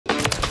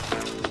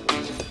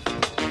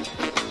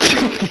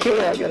I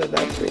got it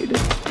activated.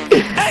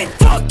 Hey,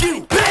 fuck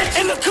you, bitch!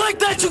 And the clique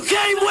that you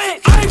came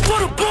with, I ain't for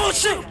the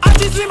bullshit. I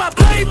just leave my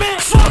payment.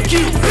 Fuck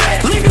you,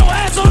 bitch! Leave your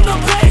ass on the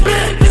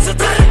pavement. It's a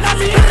thing,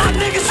 not me and my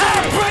niggas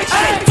trying to break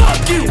shit. Hey,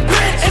 fuck you,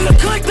 bitch! And the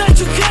clique that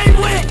you came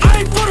with,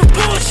 I ain't for the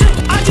bullshit.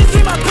 I just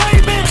leave my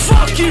payment.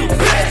 Fuck you,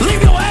 bitch!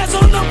 Leave your ass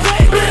on the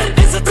pavement.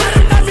 It's a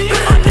thing, not me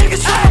and my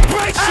niggas trying to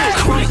break shit.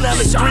 Cruise down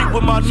the street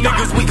with my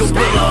niggas, we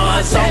gorilla.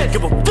 I don't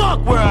give a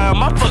fuck where I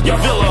am, I fucking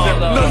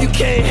villa. No, you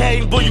can't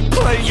hang, boy, you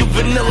play, you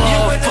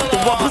vanilla. Fuck the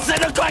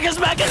 1% of crackers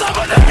back is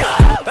over the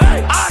gun.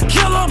 I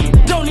kill him,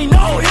 don't need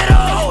no hitter.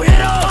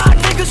 My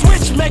niggas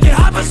rich, make it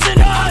high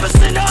percenter.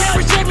 Can't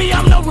reject me,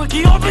 I'm no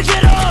rookie or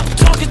beginner.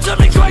 Talking to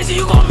me crazy,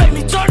 you gon' make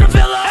me turn a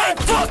villain. Hey,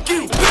 fuck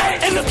you,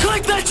 and the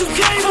clique that you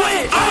came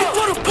with, I ain't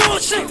for the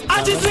bullshit,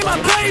 I just leave my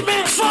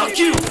payment. Fuck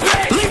you,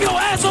 leave your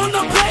ass on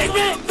the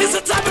pavement. It's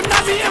the type of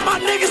night me and my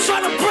niggas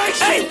tryna break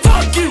shit. Hey,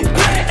 fuck you,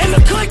 and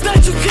the clique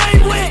that you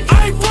came with,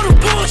 I ain't for the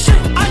bullshit,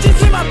 I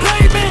just leave my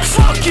payment.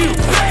 Fuck you,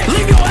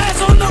 leave your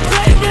ass on the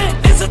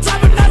pavement. It's the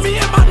type of night me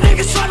and my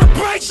niggas tryna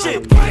break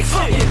shit.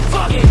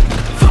 Fuck it,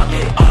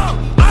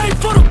 I ain't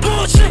for the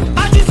bullshit,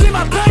 I just leave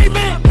my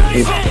payment. Fuck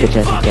it,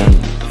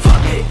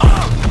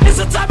 it's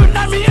the type of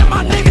night me and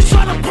my niggas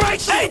tryna break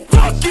shit. Hey,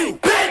 fuck you,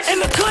 bitch,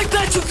 and the clique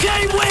that you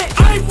came with,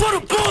 I ain't for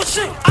the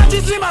bullshit, I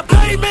just leave my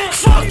payment.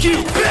 Fuck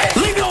you, bitch,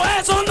 leave your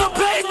ass on the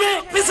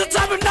pavement. It's the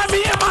type of night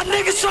me and my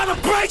niggas tryna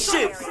break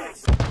shit.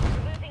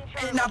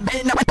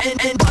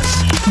 And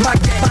bust my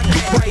dad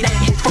right at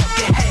his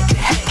fucking head.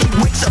 He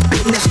wakes up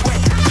in the sweat.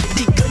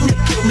 He gonna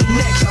kill me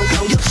next. Oh,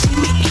 you'll see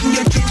me in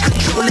your dreams,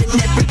 controlling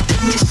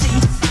everything you see.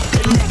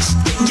 The next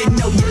thing you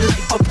know, you're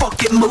like a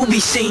fucking movie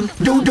scene.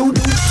 Do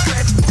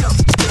strapped up,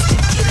 just to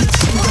get it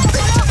in the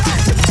bed.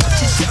 The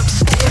punches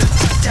upstairs,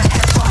 to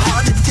have a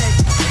heart attack.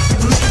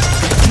 The man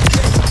that you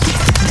just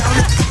get down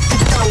at the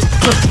door.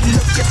 He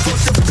looking for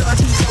some blood,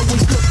 he's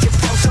always looking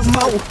for some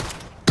more.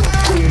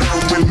 Go down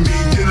with me,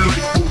 you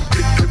like we'll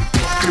get the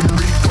fucking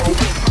repo.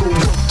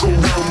 Go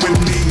down with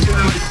me, you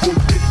like we'll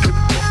get the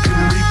fucking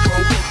repo.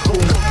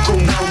 Go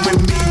down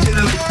with me, you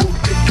like we'll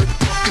get the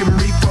fucking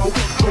repo.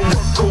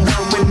 Go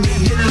down with me,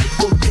 you like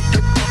we'll get the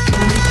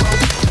fucking repo.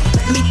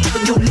 Let me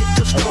tell you a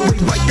little story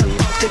right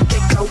about the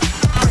get-go.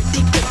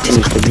 Ready for this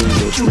crazy,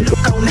 you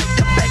look on at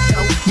the back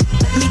door.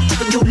 Let me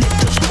tell you a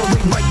little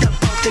story right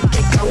about the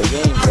get-go.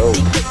 Ready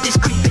for this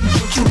creeping,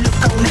 you look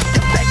on at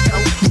the back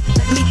door.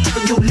 Let me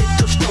tell you a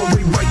little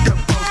story right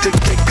about the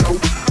get-go.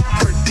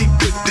 Ready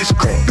for this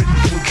creeping,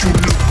 you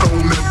look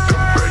on at the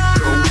back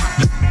door.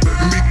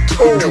 Let me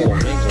tell you a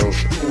little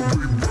story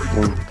right about the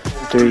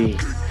get-go. 3,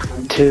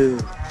 2,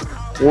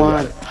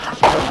 1.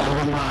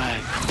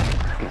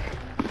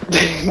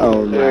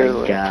 Oh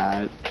my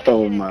god.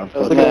 Oh my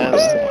fucking god.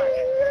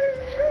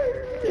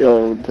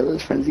 Yo, tell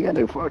his friends you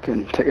gotta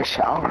fucking take a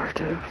shower,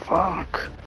 dude. Fuck.